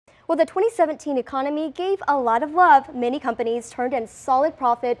Well, the 2017 economy gave a lot of love. Many companies turned in solid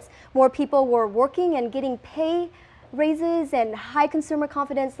profits. More people were working and getting pay raises, and high consumer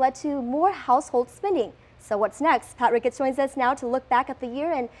confidence led to more household spending. So what's next? Pat Ricketts joins us now to look back at the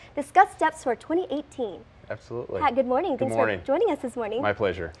year and discuss steps for 2018. Absolutely. Pat, good morning. Good morning. Thanks for joining us this morning. My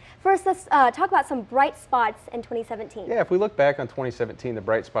pleasure. First, let's talk about some bright spots in 2017. Yeah, if we look back on 2017, the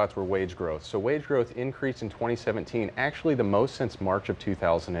bright spots were wage growth. So wage growth increased in 2017, actually the most since March of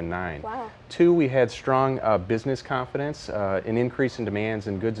 2009. Wow. Two, we had strong business confidence. An increase in demands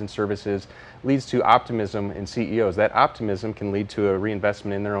in goods and services leads to optimism in CEOs. That optimism can lead to a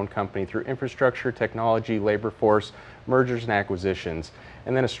reinvestment in their own company through infrastructure, technology, labor force, mergers and acquisitions.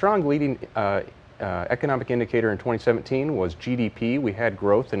 And then a strong leading economic indicator in 2017 was GDP. We had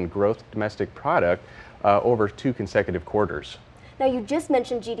growth in gross domestic product over 2 consecutive quarters. Now, you just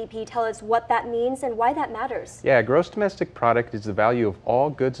mentioned GDP. Tell us what that means and why that matters. Yeah, gross domestic product is the value of all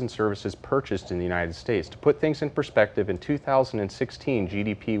goods and services purchased in the United States. To put things in perspective, in 2016,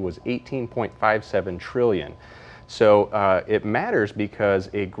 GDP was 18.57 trillion. So it matters because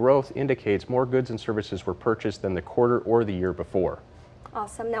a growth indicates more goods and services were purchased than the quarter or the year before.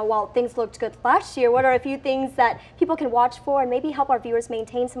 Awesome. Now, while things looked good last year, what are a few things that people can watch for and maybe help our viewers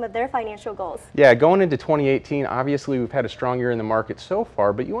maintain some of their financial goals? Yeah, going into 2018, obviously we've had a strong year in the market so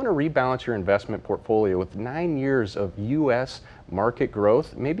far, but you want to rebalance your investment portfolio. With 9 years of U.S. market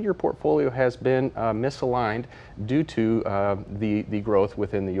growth, maybe your portfolio has been misaligned due to the growth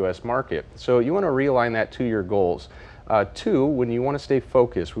within the U.S. market. So you want to realign that to your goals. Two, when you want to stay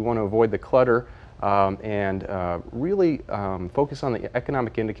focused, we want to avoid the clutter and really focus on the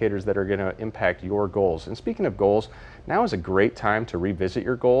economic indicators that are going to impact your goals. And speaking of goals, now is a great time to revisit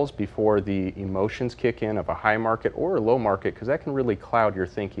your goals before the emotions kick in of a high market or a low market, because that can really cloud your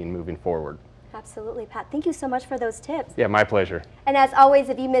thinking moving forward. Absolutely, Pat. Thank you so much for those tips. Yeah, my pleasure. And as always,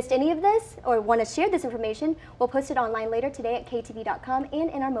 if you missed any of this or want to share this information, we'll post it online later today at ktv.com and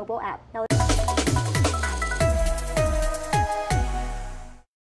in our mobile app. Now,